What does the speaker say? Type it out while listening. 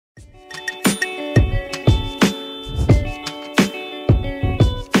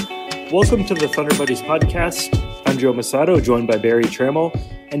Welcome to the Thunder Buddies podcast. I'm Joe Masato, joined by Barry Trammell.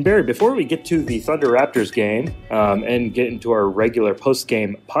 And Barry, before we get to the Thunder Raptors game and get into our regular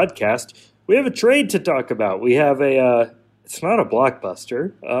post-game podcast, we have a trade to talk about. We have it's not a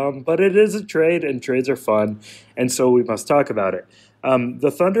blockbuster, but it is a trade, and trades are fun, and so we must talk about it.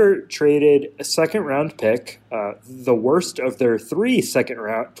 The Thunder traded a second-round pick, the worst of their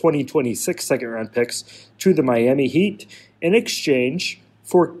 2026 second-round picks, to the Miami Heat in exchange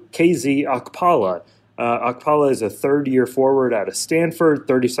for KZ Okpala. Okpala is a third-year forward out of Stanford,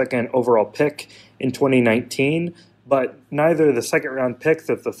 32nd overall pick in 2019, but neither the second-round pick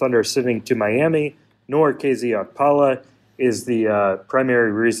that the Thunder are sending to Miami nor KZ Okpala is the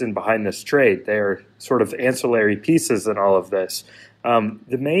primary reason behind this trade. They are sort of ancillary pieces in all of this. The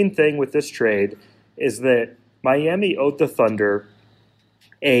main thing with this trade is that Miami owed the Thunder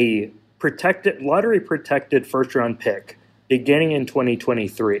a lottery-protected first-round pick beginning in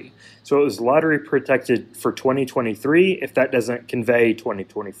 2023. So it was lottery protected for 2023. If that doesn't convey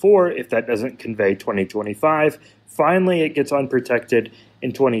 2024, if that doesn't convey 2025, finally it gets unprotected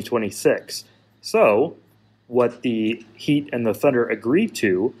in 2026. So what the Heat and the Thunder agreed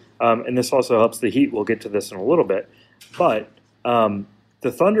to, and this also helps the Heat, we'll get to this in a little bit, but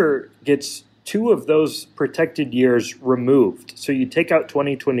the Thunder gets two of those protected years removed. So you take out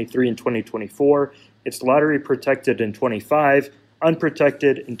 2023 and 2024, it's lottery protected in 25,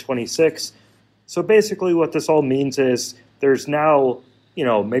 unprotected in 26. So basically what this all means is there's now,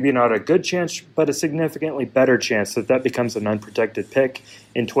 maybe not a good chance, but a significantly better chance that that becomes an unprotected pick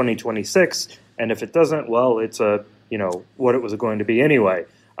in 2026. And if it doesn't, well, it's what it was going to be anyway.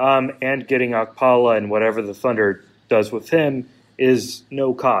 And getting Okpala and whatever the Thunder does with him is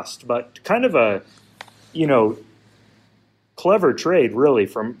no cost, but kind of a, clever trade, really,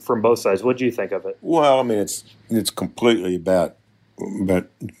 from both sides. What do you think of it? Well, I mean, it's completely about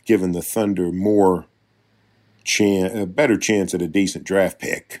giving the Thunder a better chance at a decent draft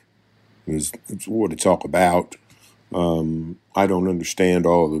pick. It's what it's all about. I don't understand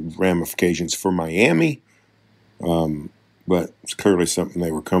all the ramifications for Miami, but it's clearly something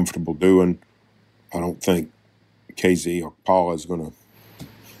they were comfortable doing. I don't think KZ Okpala is going to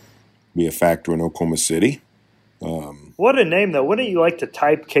be a factor in Oklahoma City. What a name, though. Wouldn't you like to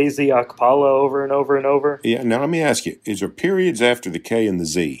type KZ Okpala over and over and over? Yeah, now let me ask you, is there periods after the K and the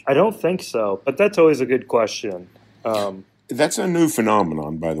Z? I don't think so, but that's always a good question. That's a new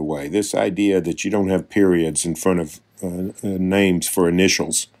phenomenon, by the way, this idea that you don't have periods in front of names for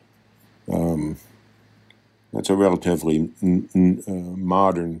initials. That's a relatively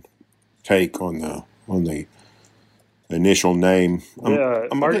modern take on the initial name.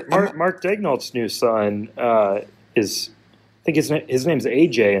 Mark Daignault's new son is, I think his name's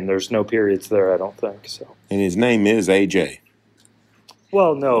AJ, and there's no periods there, I don't think so. And his name is AJ.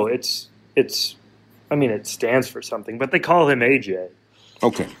 Well, no, it stands for something, but they call him AJ.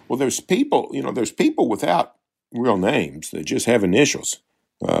 Okay. Well, there's people without real names that just have initials.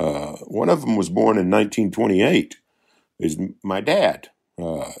 One of them was born in 1928. Is my dad.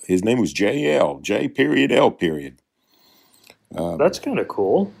 His name was JL, J.L. That's kind of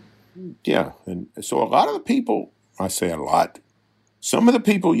cool. Yeah, and so a lot of the people, I say a lot, some of the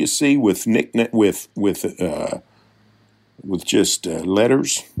people you see with just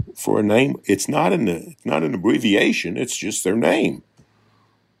letters for a name, it's not an abbreviation, it's just their name.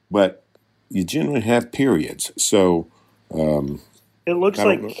 But you generally have periods. So it looks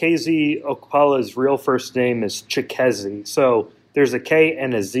like KZ Okpala's real first name is Chikezi. So there's a K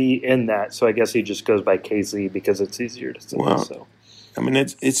and a Z in that, so I guess he just goes by KZ because it's easier to say. Well, so. I mean,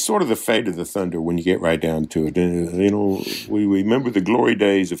 it's sort of the fate of the Thunder when you get right down to it. We remember the glory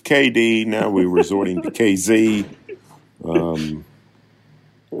days of KD. Now we're resorting to KZ.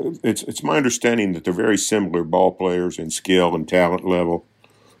 It's my understanding that they're very similar ball players in skill and talent level.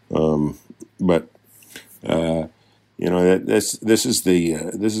 But this is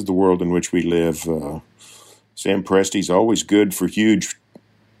the world in which we live. Sam Presti's always good for huge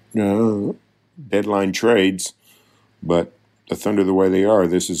deadline trades, but the Thunder, the way they are,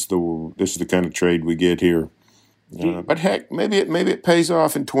 this is the kind of trade we get here. But heck, maybe it pays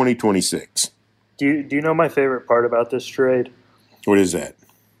off in 2026. Do you know my favorite part about this trade? What is that?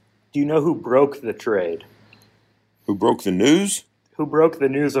 Do you know who broke the trade? Who broke the news? Who broke the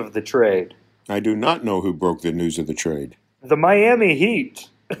news of the trade? I do not know who broke the news of the trade. The Miami Heat.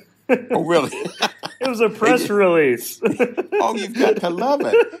 Oh, really? It was a press release. Oh, you've got to love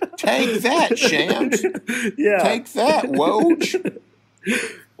it. Take that, Shams. Yeah. Take that, Woj.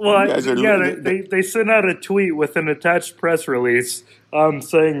 You Well, guys are yeah, they sent out a tweet with an attached press release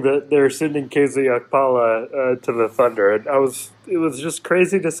saying that they're sending KZ Okpala to the Thunder, and it was just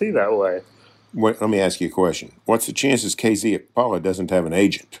crazy to see that way. Wait, let me ask you a question. What's the chances KZ Okpala doesn't have an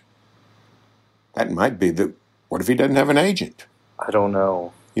agent? That might be the. What if he doesn't have an agent? I don't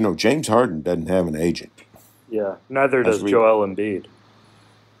know. You know, James Harden doesn't have an agent. Yeah, neither As does we Joel Embiid.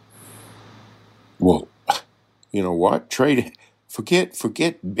 well, you know what?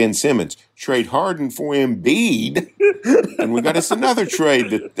 Forget Ben Simmons. Trade Harden for Embiid, and we got us another trade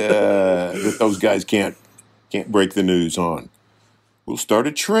that those guys can't break the news on. We'll start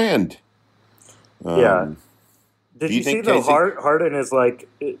a trend. Yeah. Did Do you you see think though? Casey? Harden is like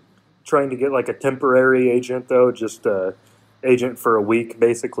trying to get like a temporary agent though, just a agent for a week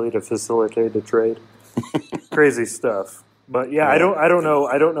basically to facilitate a trade. Crazy stuff. But yeah, Yeah. I don't know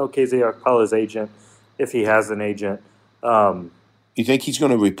KZ Okpala's agent if he has an agent. Um, You think he's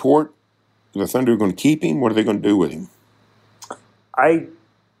going to report? The Thunder are going to keep him? What are they going to do with him? I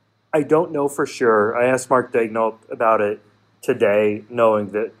I don't know for sure. I asked Mark Daignault about it today,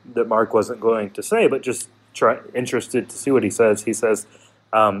 knowing that Mark wasn't going to say, but just interested to see what he says. He says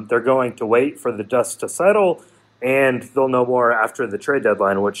they're going to wait for the dust to settle, and they'll know more after the trade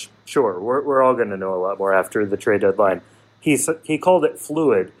deadline. Which, sure, we're all going to know a lot more after the trade deadline. He called it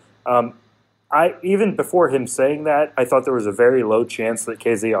fluid. I even before him saying that, I thought there was a very low chance that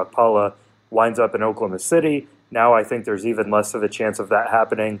KZ Okpala winds up in Oklahoma City. Now I think there's even less of a chance of that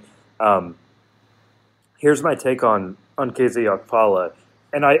happening. Um, Here's my take on KZ Okpala,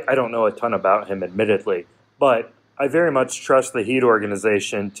 and I don't know a ton about him, admittedly, but I very much trust the Heat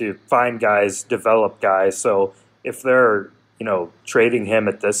organization to find guys, develop guys. So if they're trading him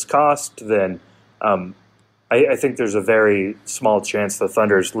at this cost, then I think there's a very small chance the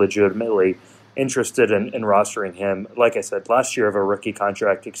Thunder's legitimately interested in rostering him. Like I said, last year of a rookie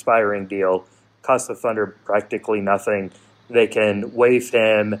contract expiring deal cost the Thunder practically nothing. They can waive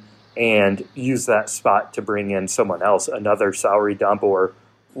him and use that spot to bring in someone else, another salary dump or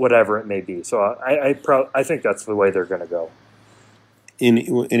whatever it may be. So I think that's the way they're going to go.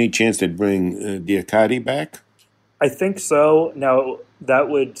 Any chance they'd bring Diakite back? I think so. Now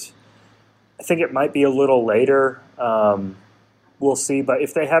I think it might be a little later. We'll see. But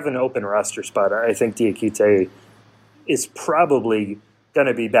if they have an open roster spot, I think Diakite is probably going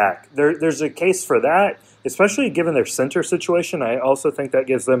to be back. There's a case for that, especially given their center situation. I also think that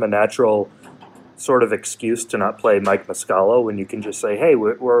gives them a natural sort of excuse to not play Mike Muscala when you can just say, hey,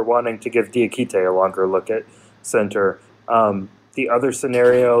 we're wanting to give Diakite a longer look at center. The other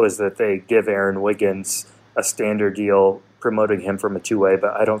scenario is that they give Aaron Wiggins a standard deal, promoting him from a two-way,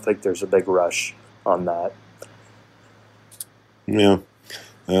 but I don't think there's a big rush on that. Yeah.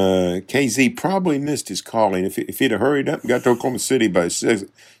 KZ probably missed his calling. If he'd have hurried up and got to Oklahoma City by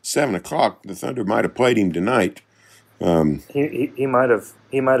 7 o'clock, the Thunder might have played him tonight. He might have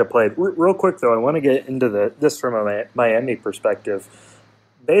played. Real quick though, I want to get into this from a Miami perspective.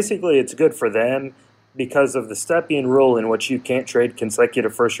 Basically, it's good for them because of the Stepien rule in which you can't trade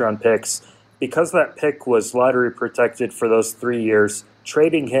consecutive first-round picks. Because that pick was lottery protected for those 3 years,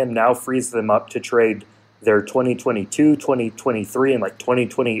 trading him now frees them up to trade their 2022, 2023, and like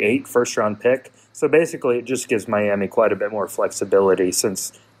 2028 first-round pick. So basically, it just gives Miami quite a bit more flexibility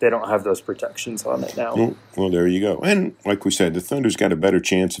since they don't have those protections on it now. Well, there you go. And like we said, the Thunder's got a better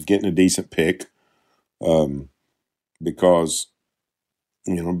chance of getting a decent pick because,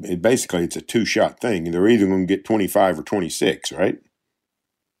 basically it's a two-shot thing. They're either going to get 25 or 26, right?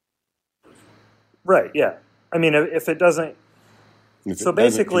 Right, yeah. I mean, if it doesn't... So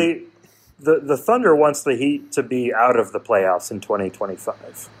basically, the Thunder wants the Heat to be out of the playoffs in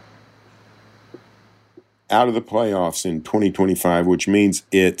 2025. Out of the playoffs in 2025, which means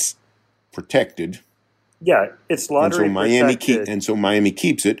it's protected. Yeah, it's lottery protected. So Miami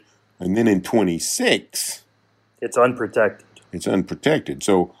keeps it, and then in 26, it's unprotected. It's unprotected.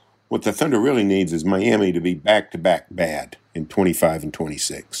 So what the Thunder really needs is Miami to be back-to-back bad in 25 and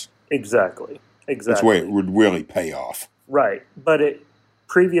 26. Exactly. That's where it would really pay off. Right, but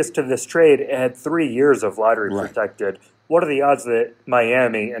previous to this trade, it had 3 years of lottery protected. What are the odds that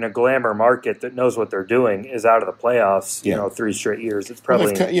Miami, in a glamour market that knows what they're doing, is out of the playoffs? 3 straight years. It's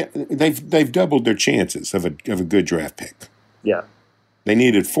probably they've doubled their chances of a good draft pick. Yeah, they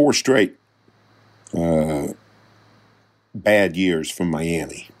needed 4 straight bad years from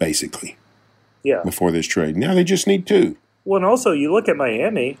Miami, basically. Yeah, before this trade. Now they just need 2. Well, and also you look at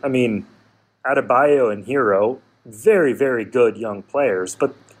Miami. I mean, Adebayo and Hero, very, very good young players,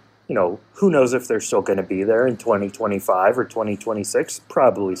 but who knows if they're still going to be there in 2025 or 2026?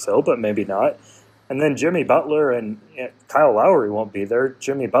 Probably so, but maybe not. And then Jimmy Butler and Kyle Lowry won't be there.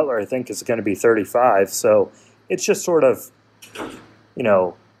 Jimmy Butler, I think, is going to be 35. So it's just sort of,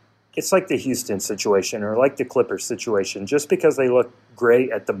 it's like the Houston situation or like the Clippers situation. Just because they look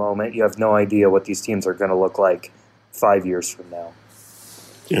great at the moment, you have no idea what these teams are going to look like 5 years from now.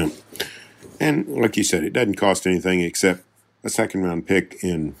 Yeah. And like you said, it doesn't cost anything except a second-round pick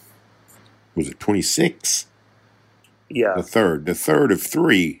in, was it 26? Yeah. The third of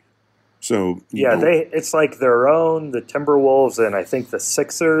three. So it's like their own, the Timberwolves, and I think the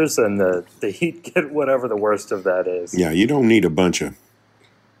Sixers and the Heat get whatever the worst of that is. Yeah, you don't need a bunch of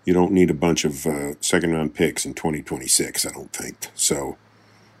second round picks in 2026. I don't think so.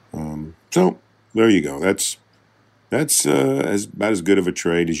 So there you go. That's about as good of a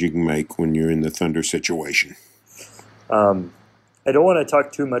trade as you can make when you're in the Thunder situation. I don't want to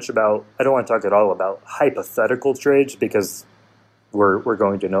talk I don't want to talk at all about hypothetical trades because we're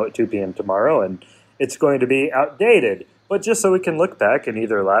going to know at 2 p.m. tomorrow and it's going to be outdated. But just so we can look back and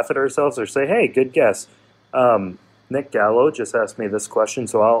either laugh at ourselves or say, hey, good guess. Nick Gallo just asked me this question,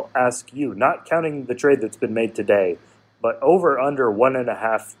 so I'll ask you, not counting the trade that's been made today, but over under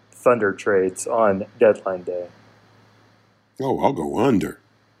 1.5 Thunder trades on deadline day. Oh, I'll go under.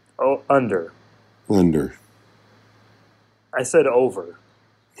 Oh, under. Under. I said over.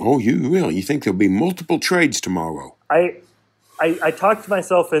 Oh, you think there'll be multiple trades tomorrow? I talked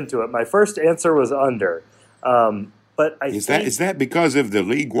myself into it. My first answer was under. But is that because of the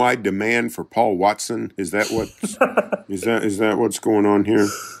league-wide demand for Paul Watson? Is that what is that what's going on here?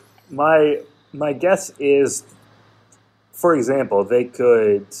 My guess is, for example, they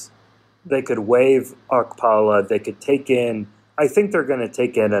could waive Okpala. They could take in. I think they're going to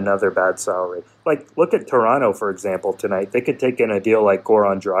take in another bad salary. Like, look at Toronto, for example, tonight. They could take in a deal like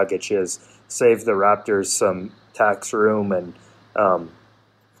Goran Dragic's, save the Raptors some tax room, and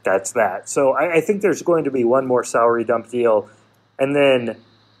that's that. So I think there's going to be one more salary dump deal. And then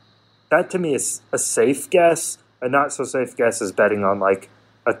that to me is a safe guess. A not so safe guess is betting on like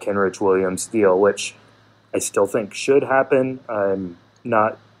a Kenrich Williams deal, which I still think should happen. I'm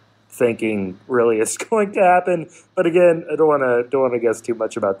not thinking really it's going to happen. But again, I don't want to guess too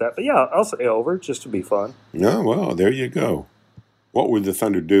much about that. But yeah, I'll say over just to be fun. No, well, there you go. What would the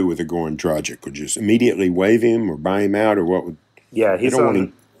Thunder do with a Goran Dragic? Would you just immediately waive him or buy him out, or what would? Yeah, he's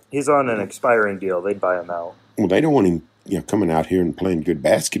on an expiring deal. They'd buy him out. Well, they don't want him, coming out here and playing good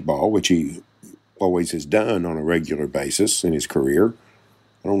basketball, which he always has done on a regular basis in his career.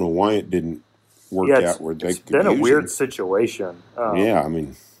 I don't know why it didn't work out where they could use him. It's been a weird situation. Yeah, I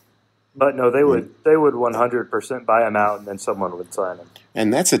mean. But no, they would 100% buy him out, and then someone would sign him.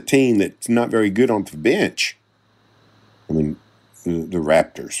 And that's a team that's not very good on the bench. I mean, the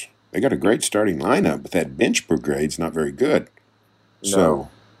Raptors. They got a great starting lineup, but that bench brigade's not very good. No. So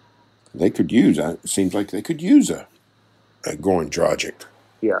they could use. It seems like they could use a Goran Dragic.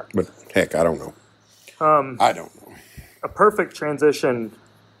 Yeah. But heck, I don't know. I don't know. A perfect transition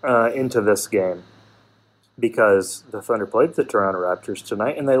into this game, because the Thunder played the Toronto Raptors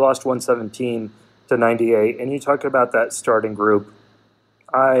tonight, and they lost 117-98. And you talk about that starting group.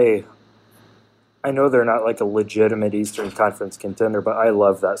 I know they're not like a legitimate Eastern Conference contender, but I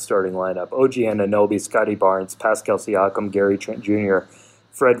love that starting lineup. OG Anunoby, Scotty Barnes, Pascal Siakam, Gary Trent Jr.,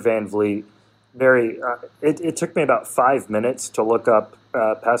 Fred VanVleet. It took me about 5 minutes to look up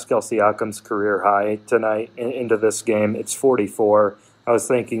Pascal Siakam's career high tonight into this game. It's 44. I was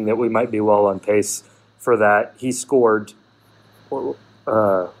thinking that we might be well on pace for that. He scored, what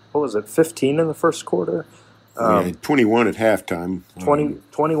was it, 15 in the first quarter? 21 at halftime.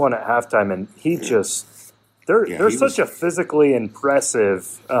 21 at halftime, and he just they're such a physically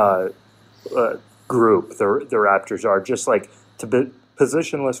impressive group. The Raptors are just like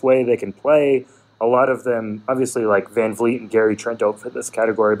positionless way they can play. A lot of them, obviously, like VanVleet and Gary Trent don't fit this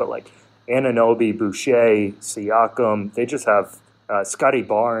category, but like Anunoby, Boucher, Siakam, they just have Scotty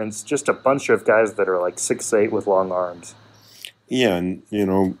Barnes, just a bunch of guys that are like 6'8" with long arms. Yeah, and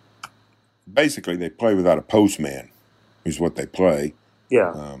basically, they play without a postman, is what they play.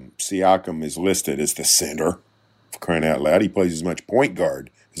 Yeah. Siakam is listed as the center, for crying out loud. He plays as much point guard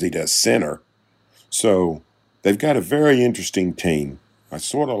as he does center. So they've got a very interesting team. I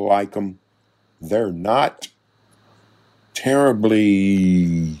sort of like them. They're not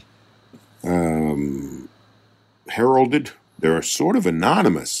terribly heralded. They're sort of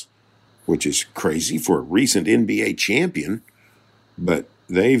anonymous, which is crazy for a recent NBA champion. But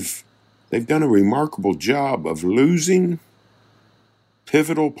they've done a remarkable job of losing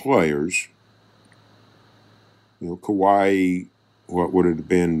pivotal players. Kawhi, what would it have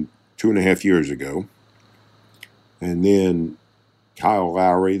been 2.5 years ago? And then Kyle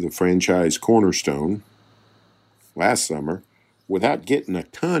Lowry, the franchise cornerstone, last summer, without getting a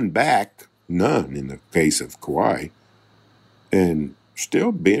ton back, none in the case of Kawhi, and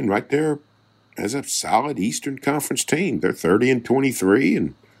still being right there as a solid Eastern Conference team. They're 30-23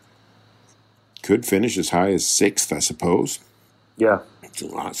 and could finish as high as 6th, I suppose. Yeah.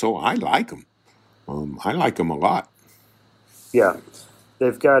 So I like them. I like them a lot. Yeah.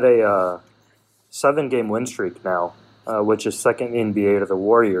 They've got a 7-game win streak now, which is second in the NBA to the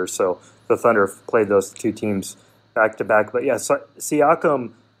Warriors. So the Thunder have played those two teams back-to-back. But, yeah,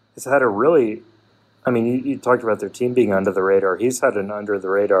 Siakam has had a really – I mean, you talked about their team being under the radar. He's had an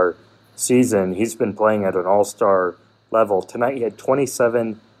under-the-radar season. He's been playing at an all-star level. Tonight he had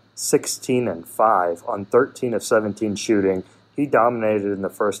 27, 16, and 5 on 13 of 17 shooting. He dominated in the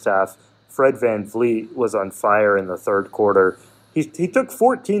first half. Fred VanVleet was on fire in the third quarter. He took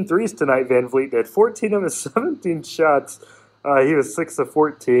 14 threes tonight, VanVleet did. 14 of his 17 shots. He was 6 of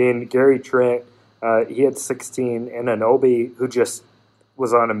 14. Gary Trent, he had 16. And Anunoby, who just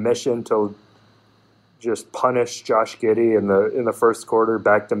was on a mission to just punish Josh Giddey in the first quarter,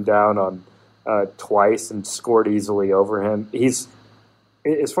 backed him down on twice and scored easily over him. He's,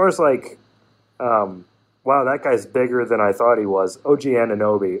 as far as like, wow, that guy's bigger than I thought he was. OG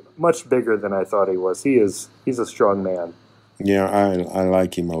Anunoby, much bigger than I thought he was. He's a strong man. Yeah, I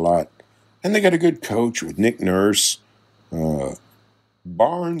like him a lot. And they got a good coach with Nick Nurse.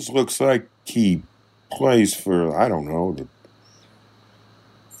 Barnes looks like he plays for, I don't know,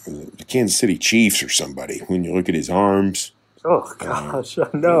 the Kansas City Chiefs or somebody. When you look at his arms. Oh gosh, I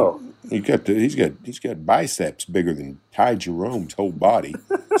know. He's got biceps bigger than Ty Jerome's whole body.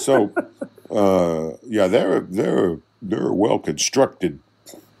 So yeah, they're a well constructed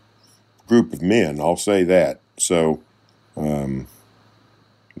group of men. I'll say that. So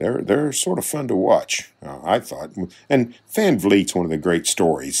they're sort of fun to watch. I thought, and VanVleet's one of the great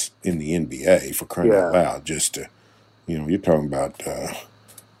stories in the NBA, for crying out loud. Just to, you're talking about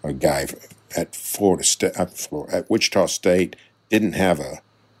a guy at Florida State, at Wichita State, didn't have a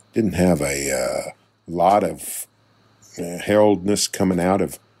lot of heraldness coming out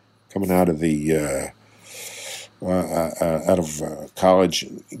of the college.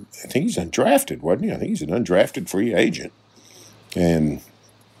 I think he's undrafted, wasn't he? I think he's an undrafted free agent, and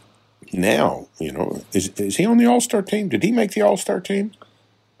now is he on the All-Star team? Did he make the All-Star team?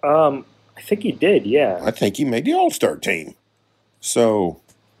 I think he did. Yeah, I think he made the All-Star team. So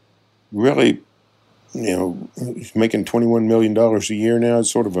really, he's making $21 million a year now. He's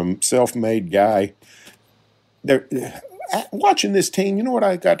sort of a self-made guy. Watching this team, you know what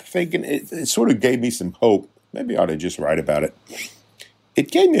I got to thinking? It sort of gave me some hope. Maybe I ought to just write about it. It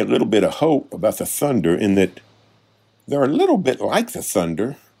gave me a little bit of hope about the Thunder in that they're a little bit like the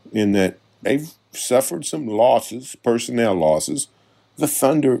Thunder in that they've suffered some losses, personnel losses. The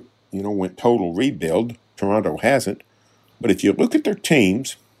Thunder, went total rebuild. Toronto hasn't. But if you look at their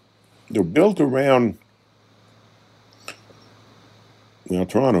teams, they're built around,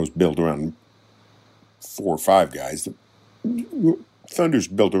 Toronto's built around 4 or 5 guys. The Thunder's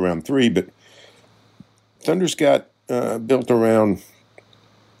built around 3, but Thunder's got built around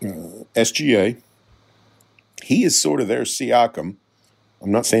SGA. He is sort of their Siakam.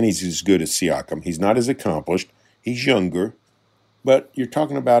 I'm not saying he's as good as Siakam. He's not as accomplished. He's younger. But you're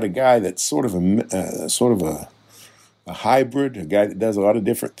talking about a guy that's sort of a hybrid, a guy that does a lot of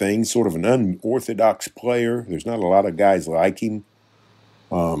different things, sort of an unorthodox player. There's not a lot of guys like him.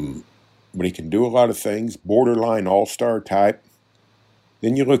 But he can do a lot of things, borderline all-star type.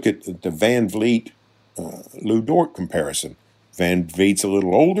 Then you look at the VanVleet, Lou Dort comparison. VanVleet's a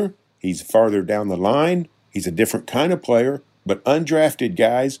little older. He's farther down the line. He's a different kind of player, but undrafted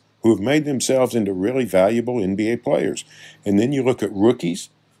guys who have made themselves into really valuable NBA players. And then you look at rookies,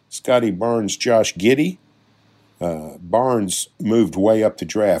 Scotty Barnes, Josh Giddey. Barnes moved way up the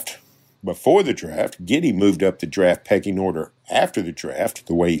draft before the draft. Giddey moved up the draft pecking order after the draft,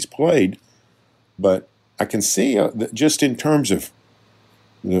 the way he's played. But I can see that just in terms of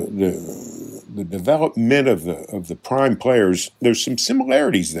the development of the prime players, there's some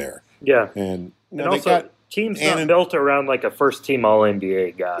similarities there. Yeah, and also teams not built around like a first-team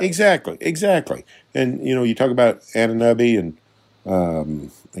All-NBA guy. Exactly. And you talk about Anunoby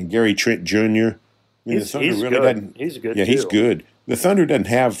and Gary Trent Jr. He's good. He's good. Yeah, too. He's good. The Thunder doesn't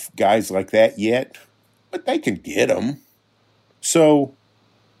have guys like that yet, but they can get them. So,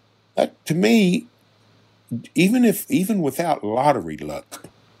 to me, even without lottery luck,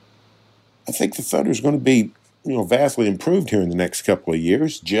 I think the Thunder's going to be vastly improved here in the next couple of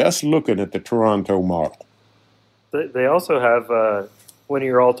years. Just looking at the Toronto model. They also have one of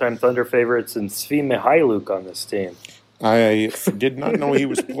your all-time Thunder favorites in Svi Mihailuk on this team. I did not know he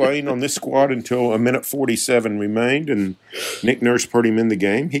was playing on this squad until a minute 47 remained, and Nick Nurse put him in the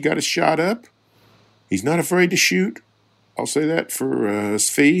game. He got his shot up. He's not afraid to shoot. I'll say that for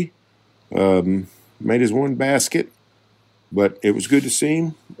Svi. Made his one basket, but it was good to see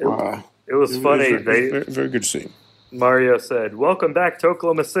him. It was funny. Very, very good to see him. Mario said, "Welcome back to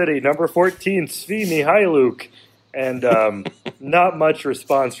Oklahoma City, number 14, Svi Mihailuk." And not much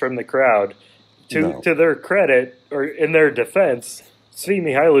response from the crowd. To their credit, or in their defense, Svi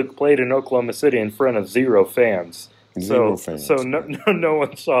Mihailuk played in Oklahoma City in front of 0 fans. So no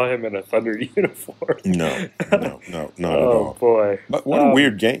one saw him in a Thunder uniform. No, not at all. Oh, boy. But what a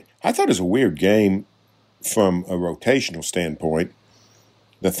weird game. I thought it was a weird game from a rotational standpoint.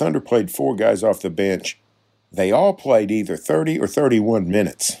 The Thunder played 4 guys off the bench. They all played either 30 or 31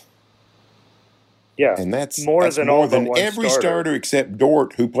 minutes. Yeah, and that's more than every starter except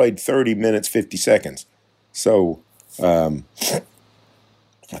Dort, who played 30 minutes, 50 seconds. So I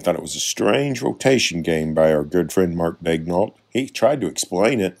thought it was a strange rotation game by our good friend Mark Daignault. He tried to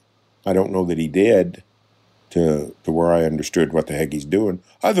explain it. I don't know that he did to where I understood what the heck he's doing,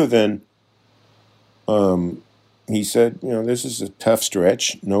 other than he said, this is a tough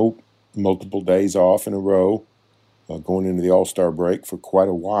stretch. No multiple days off in a row, going into the All-Star break for quite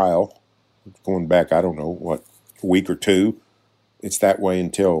a while. Going back, I don't know, a week or two. It's that way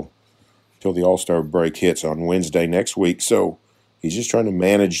until the All-Star break hits on Wednesday next week. So he's just trying to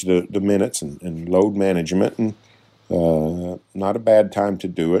manage the minutes and load management, and not a bad time to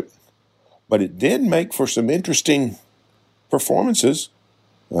do it. But it did make for some interesting performances.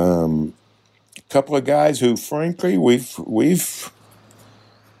 A couple of guys who, frankly, we've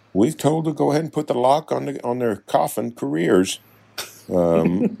told to go ahead and put the lock on their coffin careers.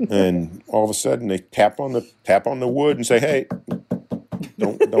 And all of a sudden they tap on the wood and say, "Hey,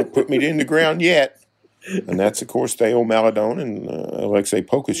 don't put me in the ground yet." And that's, of course, Theo Maledon and Alexei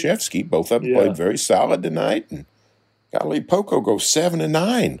Pokusevski. Both of them played very solid tonight. And golly, Poco goes 7 and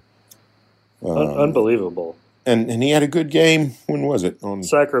 9. Unbelievable. And he had a good game. When was it? On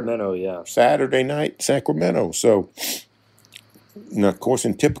Sacramento, yeah. Saturday night, Sacramento. So, of course,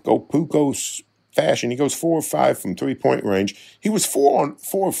 in typical Puco's fashion, he goes 4 or 5 from 3-point range. He was 4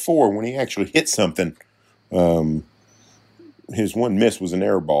 of 4 when he actually hit something. His one miss was an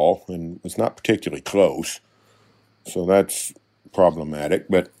air ball, and it's not particularly close, so that's problematic.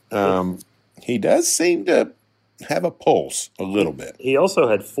 But he does seem to have a pulse a little bit. He also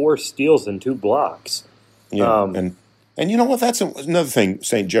had 4 steals and 2 blocks. Yeah, and you know what? That's another thing,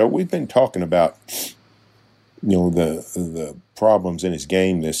 St. Joe. We've been talking about the problems in his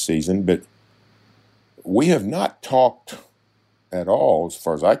game this season, but we have not talked at all, as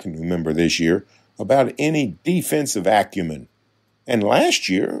far as I can remember this year, about any defensive acumen. And last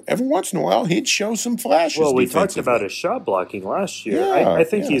year, every once in a while, he'd show some flashes. Well, we talked about his shot blocking last year. Yeah, I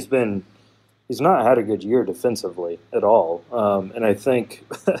think he's not had a good year defensively at all. And I think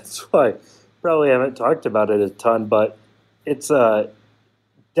that's why probably haven't talked about it a ton, but it's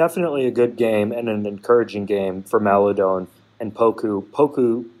definitely a good game and an encouraging game for Maledon and Poku.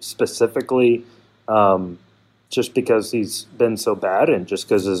 Poku specifically, just because he's been so bad and just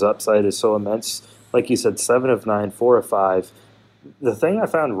because his upside is so immense. Like you said, 7 of 9, 4 of 5. The thing I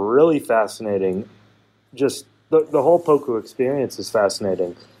found really fascinating, just the whole Poku experience is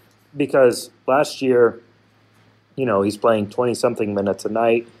fascinating because last year, he's playing 20-something minutes a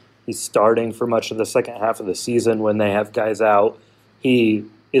night. He's starting for much of the second half of the season when they have guys out. He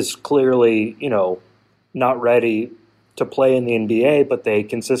is clearly, not ready to play in the NBA, but they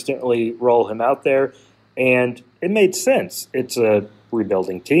consistently roll him out there, and it made sense. It's a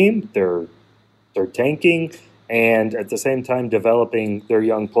rebuilding team. They're tanking, and at the same time developing their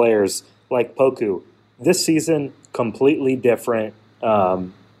young players like Poku. This season, completely different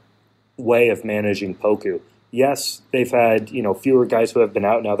way of managing Poku. Yes, they've had fewer guys who have been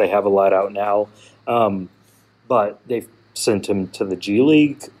out now. They have a lot out now, but they've sent him to the G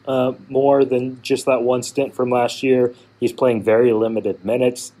League more than just that one stint from last year. He's playing very limited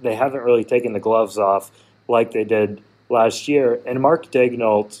minutes. They haven't really taken the gloves off like they did last year. And Mark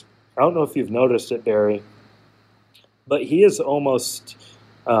Daignault, I don't know if you've noticed it, Barry, but he is almost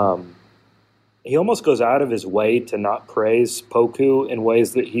he almost goes out of his way to not praise Poku in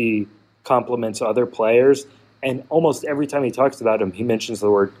ways that he compliments other players. And almost every time he talks about him, he mentions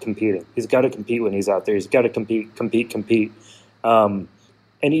the word competing. He's got to compete when he's out there. He's got to compete. And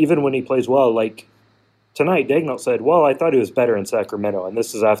even when he plays well, like tonight, Daignault said, well, I thought he was better in Sacramento. And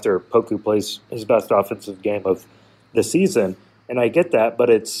this is after Poku plays his best offensive game of the season. And I get that, but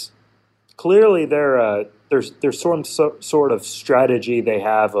it's clearly there's some sort of strategy they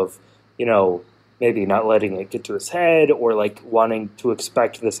have of, maybe not letting it get to his head or like wanting to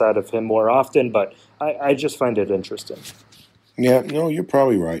expect this out of him more often. But I just find it interesting. Yeah, no, you're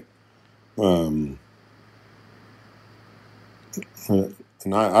probably right. And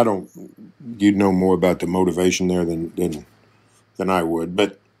I don't. You'd know more about the motivation there than I would,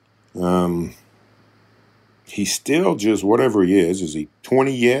 but he's still just whatever he is. Is he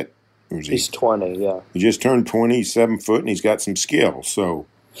 20 yet? Or is He's 20. Yeah, he just turned 20. He's 7 foot, and he's got some skill. So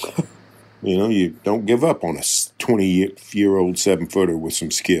you don't give up on a 20-year-old 7-footer with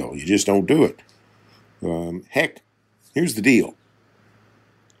some skill. You just don't do it. Heck, here's the deal.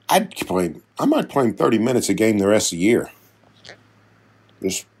 I might play him 30 minutes a game the rest of the year.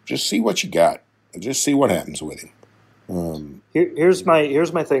 Just see what you got. Just see what happens with him. Here's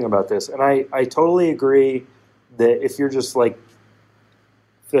my thing about this, and I totally agree that if you're just like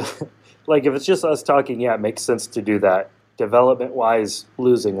like if it's just us talking, yeah, it makes sense to do that development wise,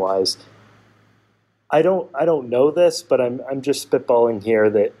 losing wise. I don't know this, but I'm just spitballing here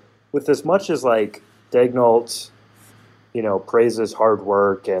that with as much as like Daigneault, praises hard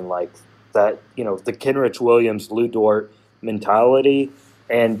work and like that, the Kenrich Williams, Lou Dort mentality,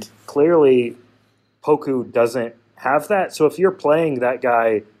 and clearly Poku doesn't have that. So if you're playing that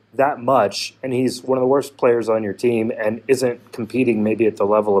guy that much and he's one of the worst players on your team and isn't competing maybe at the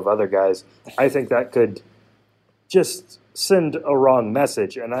level of other guys, I think that could just send a wrong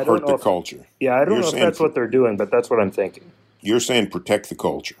message. And I don't know the culture. Yeah, I don't know if that's what they're doing, but that's what I'm thinking. You're saying protect the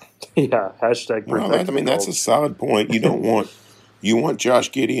culture. Yeah, hashtag protect the culture. That's a solid point. You want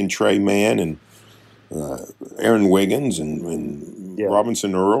Josh Giddey and Trey Mann and Aaron Wiggins and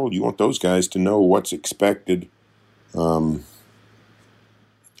Robinson Earl. You want those guys to know what's expected. Of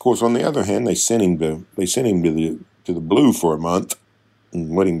course, on the other hand, they sent him to the Blue for a month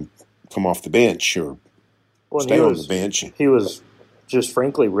and let him come off the bench or stay on the bench. He was just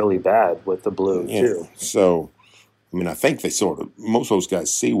frankly really bad with the Blue too. So, I think they most of those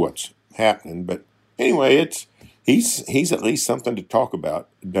guys see what's happening. But anyway, he's at least something to talk about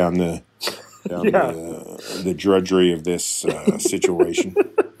down the drudgery of this situation.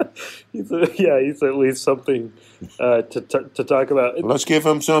 He's at least something to talk about. Let's give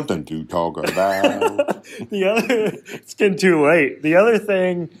him something to talk about. It's getting too late. The other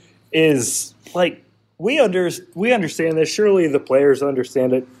thing is like we understand this. Surely the players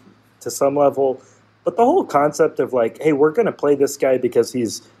understand it to some level. But the whole concept of like, hey, we're going to play this guy because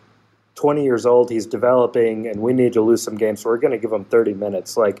he's 20 years old, he's developing, and we need to lose some games, so we're going to give him 30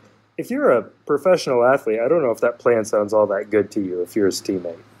 minutes. Like, if you're a professional athlete, I don't know if that plan sounds all that good to you if you're his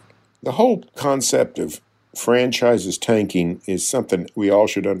teammate. The whole concept of franchises tanking is something we all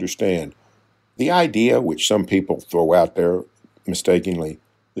should understand. The idea, which some people throw out there mistakenly,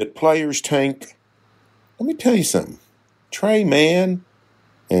 that players tank, let me tell you something. Trey Mann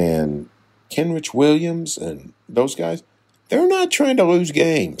and Kenrich Williams and those guys, they're not trying to lose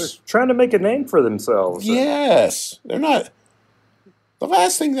games. They're trying to make a name for themselves. Yes. They're not. The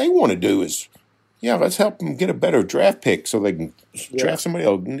last thing they want to do is, let's help them get a better draft pick so they can draft somebody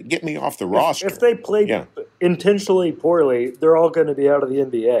else, get me off the roster. If they play intentionally poorly, they're all going to be out of the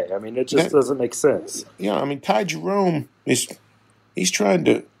NBA. I mean, it just doesn't make sense. Yeah, Ty Jerome he's trying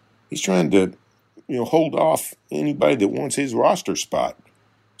to hold off anybody that wants his roster spot.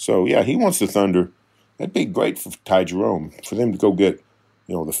 So, he wants the Thunder. That'd be great for Ty Jerome, for them to go get,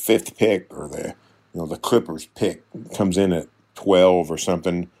 the 5th pick or the Clippers pick comes in at 12 or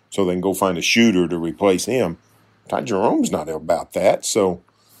something so they can go find a shooter to replace him. Ty Jerome's not about that. So,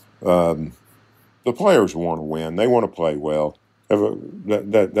 the players want to win. They want to play well.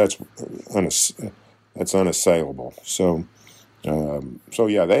 That's unassailable. So,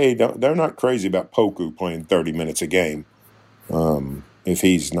 they're not crazy about Poku playing 30 minutes a game. If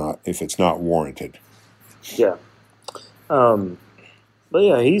it's not warranted. Yeah. But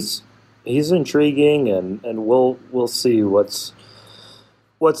he's intriguing and we'll see what's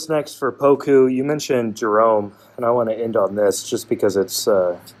next for Poku. You mentioned Jerome, and I want to end on this just because it's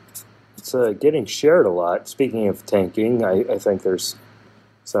getting shared a lot. Speaking of tanking, I think there's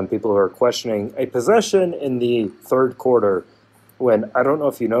some people who are questioning a possession in the third quarter when, I don't know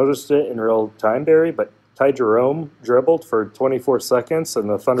if you noticed it in real time, Barry, but Ty Jerome dribbled for 24 seconds, and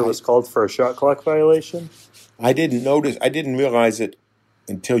the Thunder was called for a shot clock violation. I didn't realize it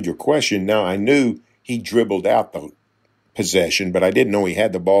until your question. Now, I knew he dribbled out the possession, but I didn't know he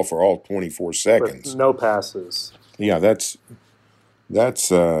had the ball for all 24 seconds. With no passes. Yeah, that's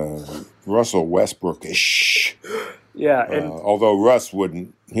Russell Westbrook-ish. Yeah, and although Russ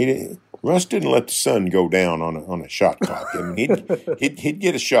didn't let the sun go down on a shot clock. I mean, he'd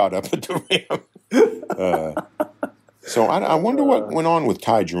get a shot up at the rim. So I wonder what Uh, went on with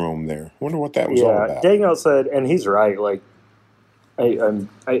Ty Jerome there. I wonder what that was all yeah, about. Daniel said, and he's right. Like, I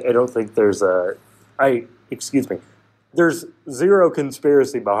don't think there's a, excuse me, there's zero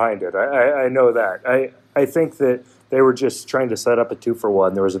conspiracy behind it. I know that. I think that they were just trying to set up a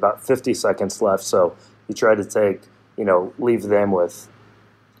 2-for-1. There was about 50 seconds left, so he tried to take, leave them with,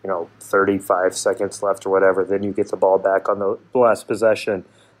 35 seconds left or whatever. Then you get the ball back on the last possession.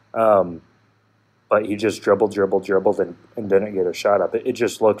 But he just dribbled, and didn't get a shot up. It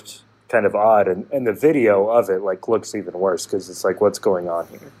just looked kind of odd, and the video of it looks even worse because it's like, what's going on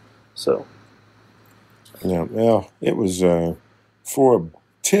here? So Yeah, well, it was for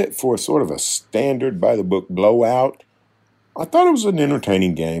sort of a standard by the book blowout. I thought it was an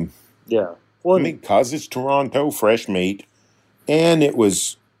entertaining game. yeah, well, I mean, because it's Toronto, fresh meat, and it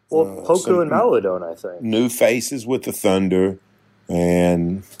was Poku some and Maladone, I think. new faces with the Thunder,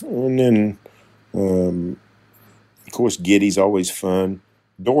 and then of course Giddy's always fun.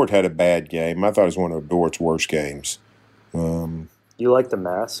 Dort had a bad game. I thought it was one of Dort's worst games. You like the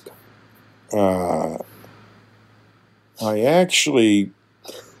mask? Uh, I actually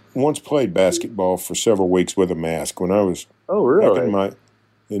once played basketball for several weeks with a mask when I was Oh, back really?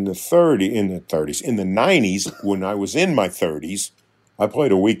 in the 90s when I was in my 30s. I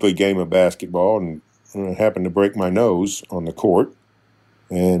played a weekly game of basketball and I happened to break my nose on the court,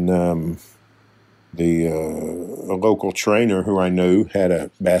 and a local trainer who I knew had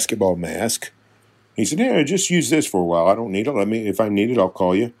a basketball mask. He said, "Yeah, just use this for a while. I don't need it. If I need it, I'll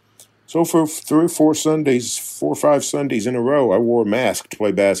call you." So for 4 or 5 Sundays in a row, I wore a mask to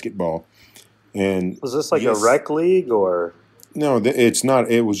play basketball. And Was this like a yes, rec league or? no, it's not.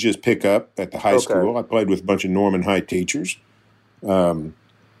 It was just pickup at the high Okay. school. I played with a bunch of Norman High teachers.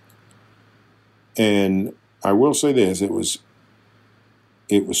 And I will say this: it was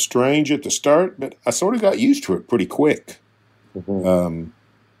strange at the start, but I sort of got used to it pretty quick.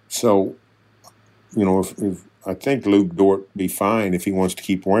 So, if I think Luke Dort be fine if he wants to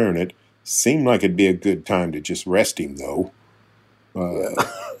keep wearing it. Seemed like it'd be a good time to just rest him, though. Yeah.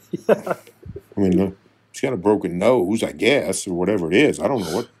 I mean, he's got a broken nose, I guess, or whatever it is. I don't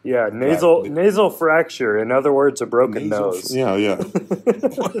know what. Yeah, nasal fracture. In other words, a broken nose. Yeah.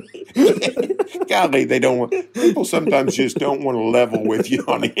 Golly, they don't want. People sometimes just don't want to level with you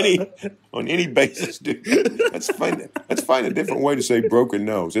on any basis. Dude. Let's find a different way to say broken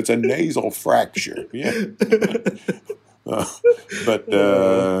nose. It's a nasal fracture. Yeah.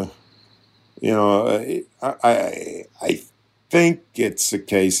 I think it's a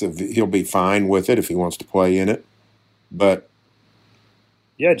case of he'll be fine with it if he wants to play in it. But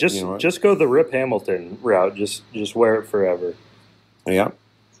Yeah, just go the Rip Hamilton route. Just wear it forever. yeah,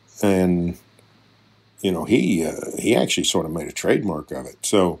 and he actually sort of made a trademark of it.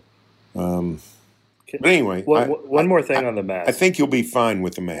 So, but anyway, One more thing on the mask. I think you'll be fine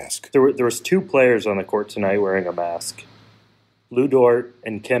with the mask. There was 2 players on the court tonight wearing a mask. Lou Dort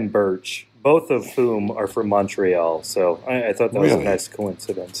and Ken Birch, both of whom are from Montreal. So I thought that was a Really? nice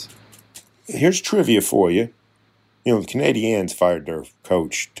coincidence. Here's trivia for you. The Canadiens fired their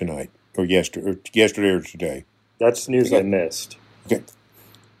coach tonight, or yesterday or today. That's news I missed. Okay,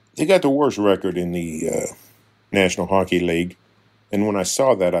 they got the worst record in the National Hockey League, and when I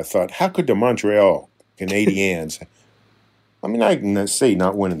saw that, I thought, how could the Montreal Canadiens? I mean, I can see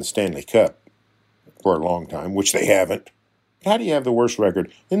not winning the Stanley Cup for a long time, which they haven't. But how do you have the worst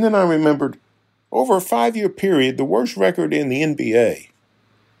record? And then I remembered, over a 5-year period, the worst record in the NBA.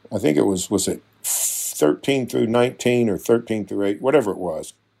 I think it was it 13 through 19 or 13 through 8, whatever it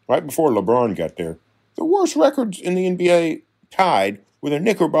was, right before LeBron got there. The worst records in the NBA tied with the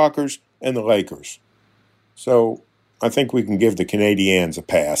Knickerbockers and the Lakers. So I think we can give the Canadiens a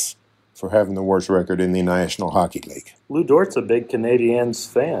pass for having the worst record in the National Hockey League. Lou Dort's a big Canadiens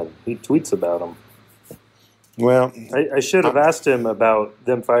fan. He tweets about them. Well, I should have asked him about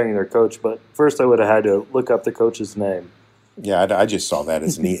them firing their coach, but first I would have had to look up the coach's name. yeah, I just saw that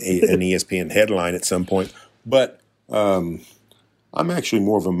as an ESPN headline at some point. But I'm actually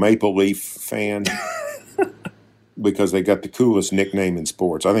more of a Maple Leaf fan because they got the coolest nickname in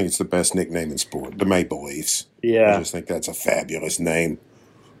sports. I think it's the best nickname in sport, the Maple Leafs. Yeah. I just think that's a fabulous name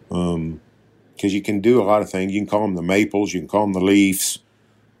because you can do a lot of things. You can call them the Maples. You can call them the Leafs.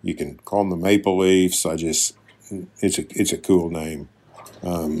 You can call them the Maple Leafs. It's a cool name.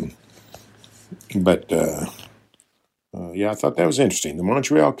 Yeah, I thought that was interesting. The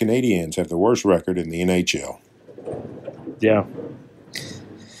Montreal Canadiens have the worst record in the NHL. Yeah.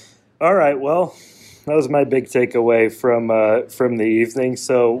 All right. Well, that was my big takeaway from the evening.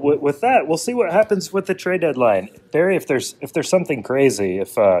 So with that, we'll see what happens with the trade deadline, Barry. If there's something crazy,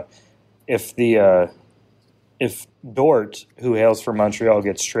 if if Dort, who hails from Montreal,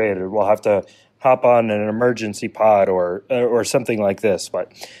 gets traded, we'll have to hop on an emergency pod or something like this.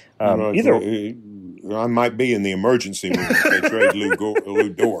 But either I might be in the emergency room if they trade Lou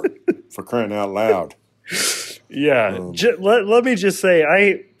Dort, for crying out loud. Yeah, let me just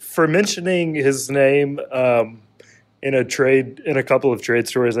say, for mentioning his name in a couple of trade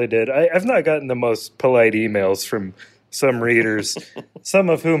stories I did, I've not gotten the most polite emails from some readers, some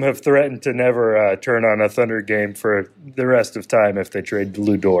of whom have threatened to never turn on a Thunder game for the rest of time if they trade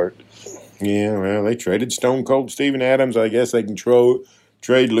Lou Dort. Yeah, well, they traded Stone Cold Steven Adams. I guess they can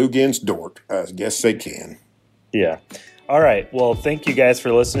trade Lou against Dort. I guess they can. Yeah. All right. Well, thank you guys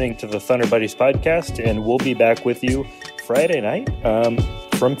for listening to the Thunder Buddies podcast, and we'll be back with you Friday night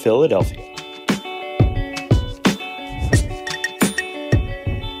from Philadelphia.